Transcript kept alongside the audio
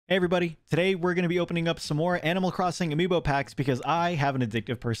Hey everybody, today we're going to be opening up some more Animal Crossing Amiibo packs because I have an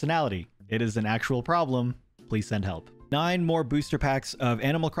addictive personality. It is an actual problem. Please send help. 9 more booster packs of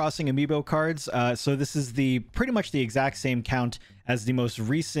Animal Crossing Amiibo cards. So this is pretty much the exact same count as the most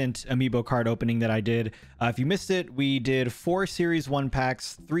recent Amiibo card opening that I did. If you missed it, we did 4 Series 1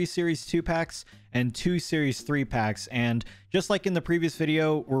 packs, 3 Series 2 packs, and 2 Series 3 packs. And just like in the previous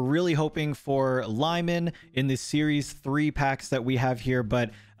video, we're really hoping for Lyman in the Series 3 packs that we have here,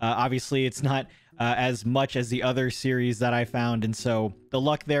 but obviously it's not as much as the other series that I found, and so the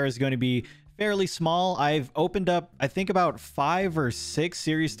luck there is going to be fairly small. I've opened up, I think, about 5 or 6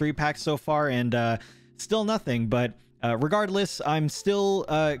 Series 3 packs so far, and still nothing. But regardless, I'm still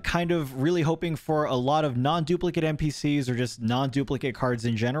kind of really hoping for a lot of non-duplicate NPCs or just non-duplicate cards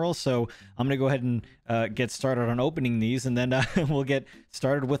in general. So I'm going to go ahead and get started on opening these, and then we'll get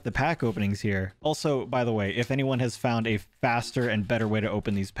started with the pack openings here. Also, by the way, if anyone has found a faster and better way to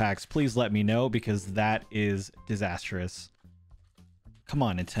open these packs, please let me know, because that is disastrous. Come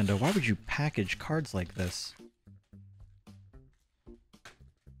on, Nintendo. Why would you package cards like this?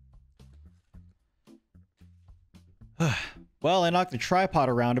 Well, I knocked the tripod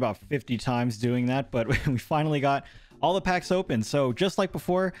around about 50 times doing that, but we finally got all the packs open. So just like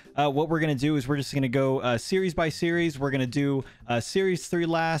before, what we're going to do is we're just going to go series by series. We're going to do Series 3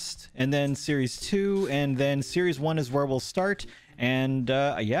 last, and then Series 2, and then Series 1 is where we'll start. And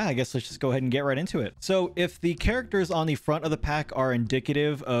yeah, I guess let's just go ahead and get right into it. So if the characters on the front of the pack are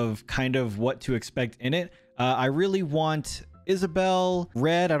indicative of kind of what to expect in it, I really want Isabelle,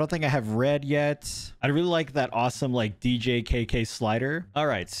 Red. I don't think I have Red yet. I really like that awesome like DJ KK slider. All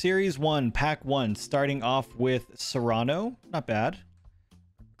right, Series 1, Pack 1, starting off with Serrano. Not bad.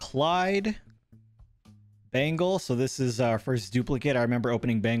 Clyde. Bangle. So this is our first duplicate. I remember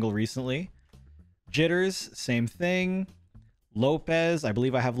opening Bangle recently. Jitters, same thing. Lopez, I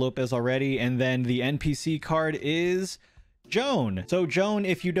believe I have Lopez already. And then the NPC card is Joan. So Joan,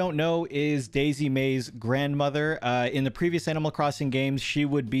 if you don't know, is Daisy May's grandmother. In the previous Animal Crossing games, she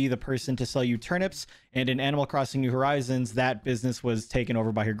would be the person to sell you turnips. And in Animal Crossing New Horizons, that business was taken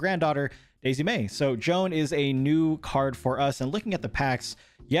over by her granddaughter, Daisy May. So Joan is a new card for us. And looking at the packs,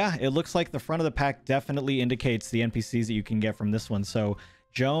 yeah, it looks like the front of the pack definitely indicates the NPCs that you can get from this one. So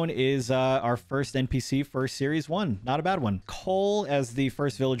Joan is our first NPC for Series 1. Not a bad one. Cole as the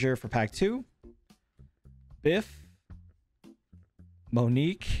first villager for Pack 2. Biff.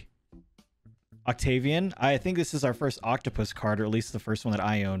 Monique. Octavian. I think this is our first octopus card, or at least the first one that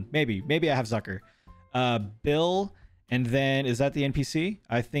I own. Maybe I have Zucker. Bill. And then, is that the NPC?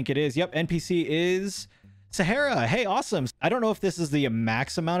 I think it is. Yep, NPC is Sahara. Hey, awesome. I don't know if this is the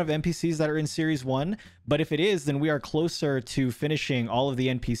max amount of NPCs that are in Series 1, but if it is, then we are closer to finishing all of the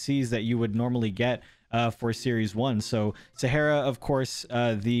NPCs that you would normally get for Series 1. So Sahara, of course,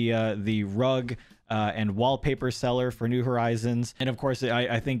 the rug and wallpaper seller for New Horizons. And of course,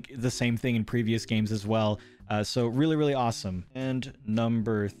 I think the same thing in previous games as well. So really, really awesome. And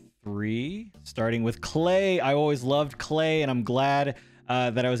number 3, starting with Clay. I always loved Clay, and I'm glad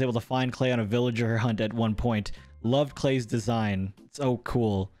that I was able to find Clay on a villager hunt at one point. Loved Clay's design. So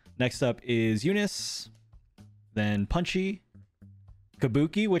cool. Next up is Eunice. Then Punchy.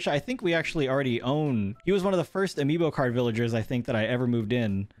 Kabuki, which I think we actually already own. He was one of the first Amiibo card villagers, I think, that I ever moved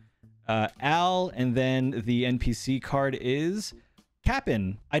in. Al, and then the NPC card is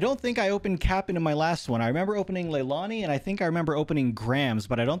Cap'n. I don't think I opened Cap'n in my last one. I remember opening Leilani, and I think I remember opening Grams,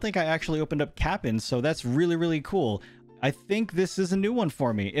 but I don't think I actually opened up Cap'n, so that's really, really cool. I think this is a new one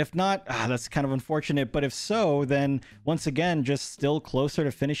for me. If not, that's kind of unfortunate, but if so, then once again, just still closer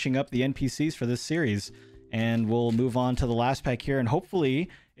to finishing up the NPCs for this series. And we'll move on to the last pack here, and hopefully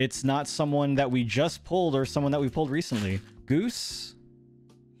it's not someone that we just pulled or someone that we pulled recently. Goose.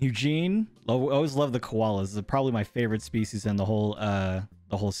 Eugene. I always love the koalas. They're probably my favorite species in the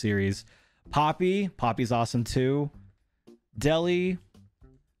whole series. Poppy. Poppy's awesome too. Deli.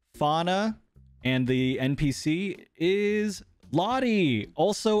 Fauna. And the NPC is Lottie.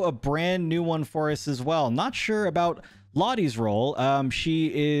 Also a brand new one for us as well. Not sure about Lottie's role.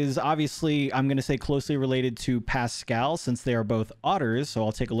 She is obviously, I'm going to say, closely related to Pascal, since they are both otters. So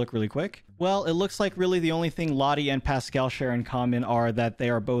I'll take a look really quick. Well, it looks like really the only thing Lottie and Pascal share in common are that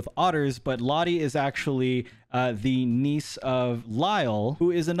they are both otters, but Lottie is actually the niece of Lyle, who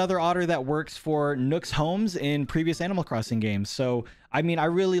is another otter that works for Nook's Homes in previous Animal Crossing games. So, I mean, I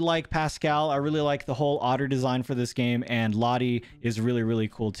really like Pascal. I really like the whole otter design for this game, and Lottie is really, really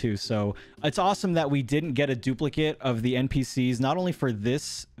cool too. So it's awesome that we didn't get a duplicate of the NPCs, not only for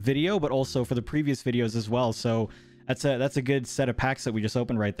this video, but also for the previous videos as well. So That's a good set of packs that we just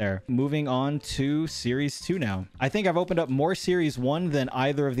opened right there. Moving on to Series 2 now. I think I've opened up more Series 1 than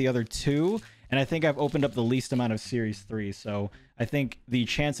either of the other two, and I think I've opened up the least amount of Series 3. So I think the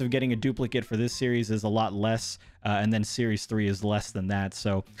chance of getting a duplicate for this series is a lot less, and then Series 3 is less than that.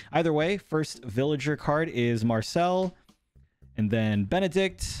 So either way, first Villager card is Marcel, and then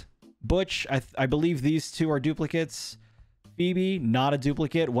Benedict, Butch. I believe these two are duplicates. Phoebe, not a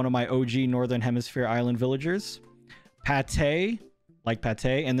duplicate, one of my OG Northern Hemisphere Island villagers. Pate, like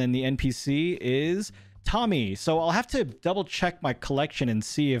Pate, and then the NPC is Tommy. So I'll have to double check my collection and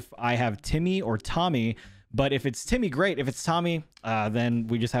see if I have Timmy or Tommy. But if it's Timmy, great. If it's Tommy, then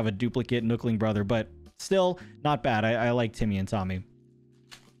we just have a duplicate Nookling brother. But still, not bad. I like Timmy and Tommy.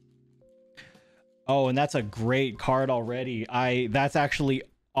 Oh, and that's a great card already. That's actually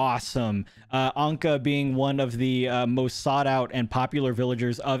awesome. Anka being one of the most sought out and popular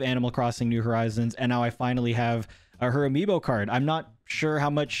villagers of Animal Crossing New Horizons, and now I finally have her amiibo card. I'm not sure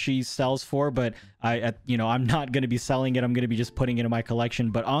how much she sells for, but I'm not going to be selling it. I'm going to be just putting it in my collection.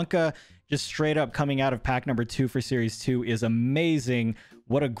 But Anka, just straight up coming out of pack number 2 for Series 2, is amazing.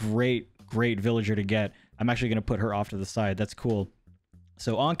 What a great villager to get. I'm actually going to put her off to the side. That's cool.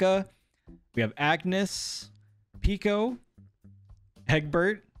 So Anka, we have Agnes, Pico,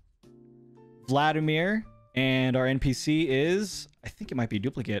 Egbert, Vladimir, and our NPC is, I think it might be a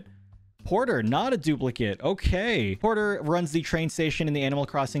duplicate, Porter. Not a duplicate. Okay. Porter runs the train station in the Animal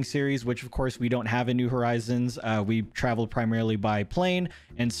Crossing series, which of course we don't have in New Horizons. We traveled primarily by plane,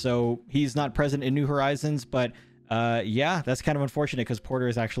 and so he's not present in New Horizons, but yeah, that's kind of unfortunate because Porter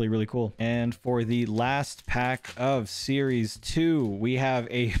is actually really cool. And for the last pack of Series 2, we have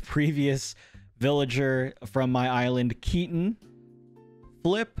a previous villager from my island, Keaton,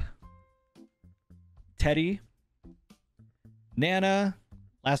 Flip, Teddy, Nana,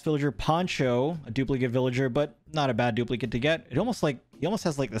 last villager, Poncho, a duplicate villager, but not a bad duplicate to get. He almost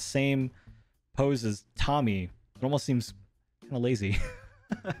has like the same pose as Tommy. It almost seems kind of lazy.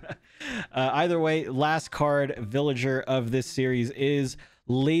 Either way, last card villager of this series is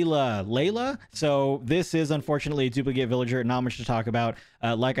Layla. So this is unfortunately a duplicate villager. Not much to talk about.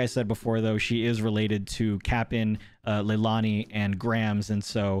 Like I said before, though, she is related to Cap'n, Leilani, and Grams, and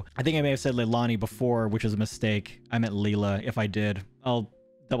so I think I may have said Leilani before, which is a mistake. I meant Layla. If I did, I'll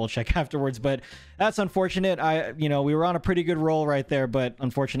double check afterwards, but that's unfortunate. We were on a pretty good roll right there, but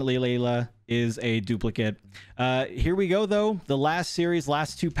unfortunately Layla is a duplicate. Here we go though. The last series,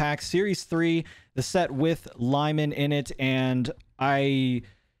 last 2 packs, Series 3, the set with Lyman in it, and I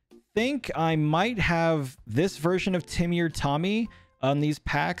think I might have this version of Timmy or Tommy on these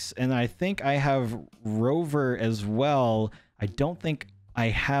packs, and I think I have Rover as well. I don't think I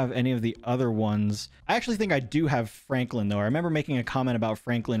have any of the other ones. I actually think I do have Franklin, though. I remember making a comment about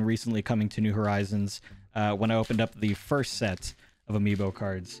Franklin recently coming to New Horizons when I opened up the first set of Amiibo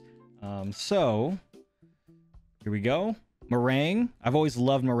cards. So, here we go. Meringue. I've always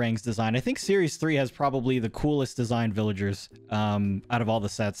loved Meringue's design. I think Series 3 has probably the coolest design villagers out of all the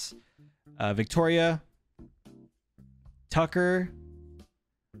sets. Victoria. Tucker.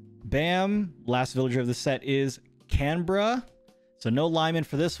 Bam. Last villager of the set is Canberra. So no Lyman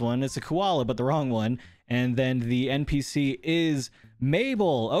for this one. It's a koala, but the wrong one. And then the NPC is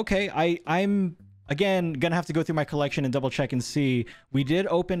Mabel. Okay, I'm again gonna have to go through my collection and double check and see. We did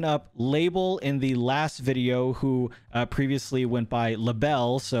open up Label in the last video, who previously went by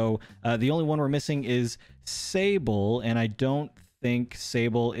Labelle. So the only one we're missing is Sable, and I don't think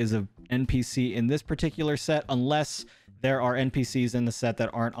Sable is a NPC in this particular set, unless there are NPCs in the set that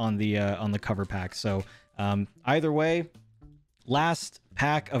aren't on the cover pack. So either way, last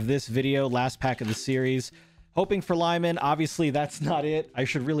pack of this video, last pack of the series. Hoping for Lyman. Obviously, that's not it. I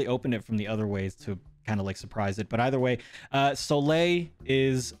should really open it from the other ways to kind of like surprise it. But either way, Soleil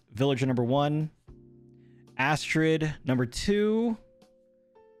is villager number 1. Astrid, number 2.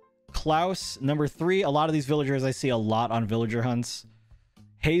 Klaus, number 3. A lot of these villagers I see a lot on villager hunts.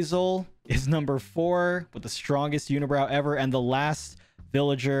 Hazel is number 4 with the strongest unibrow ever. And the last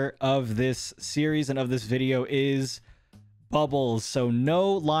villager of this series and of this video is Bubbles. So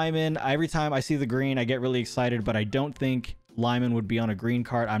no Lyman. Every time I see the green, I get really excited, but I don't think Lyman would be on a green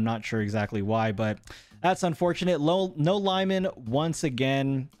card. I'm not sure exactly why, but that's unfortunate. No Lyman once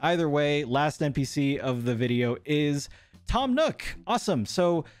again. Either way, last NPC of the video is Tom Nook. Awesome.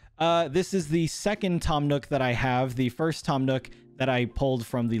 So this is the second Tom Nook that I have. The first Tom Nook that I pulled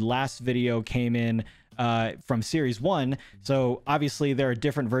from the last video came in from Series 1. So obviously there are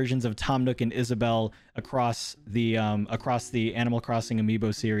different versions of Tom Nook and Isabelle across the Animal Crossing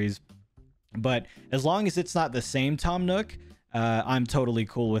Amiibo series. But as long as it's not the same Tom Nook, I'm totally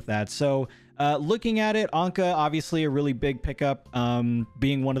cool with that. So Looking at it, Anka, obviously a really big pickup,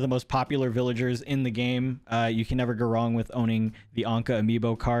 being one of the most popular villagers in the game. You can never go wrong with owning the Anka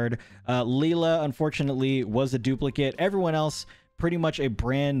amiibo card. Leela, unfortunately, was a duplicate. Everyone else, pretty much a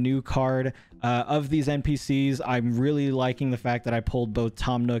brand new card. Of these NPCs, I'm really liking the fact that I pulled both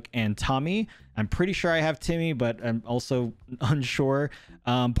Tom Nook and Tommy. I'm pretty sure I have Timmy, but I'm also unsure.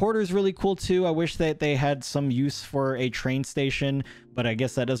 Porter's really cool too. I wish that they had some use for a train station, but I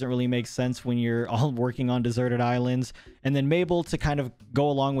guess that doesn't really make sense when you're all working on deserted islands. And then Mabel to kind of go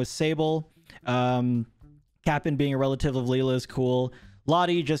along with Sable. Captain being a relative of Leela is cool.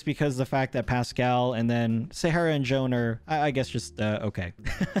 Lottie, just because the fact that Pascal, and then Sahara and Joan are, I guess, just okay.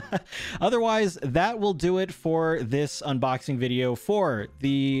 Otherwise, that will do it for this unboxing video for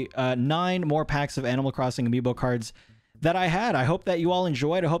the 9 more packs of Animal Crossing Amiibo cards that I had. I hope that you all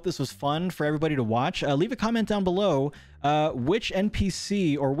enjoyed. I hope this was fun for everybody to watch. Leave a comment down below which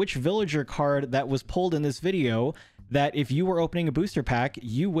NPC or which villager card that was pulled in this video that if you were opening a booster pack,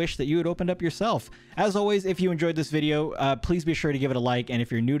 you wish that you had opened up yourself. As always, if you enjoyed this video, please be sure to give it a like. And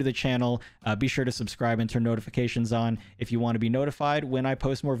if you're new to the channel, be sure to subscribe and turn notifications on if you want to be notified when I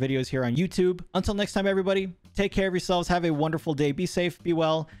post more videos here on YouTube. Until next time, everybody, take care of yourselves. Have a wonderful day. Be safe, be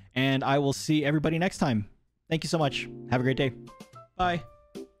well, and I will see everybody next time. Thank you so much. Have a great day. Bye.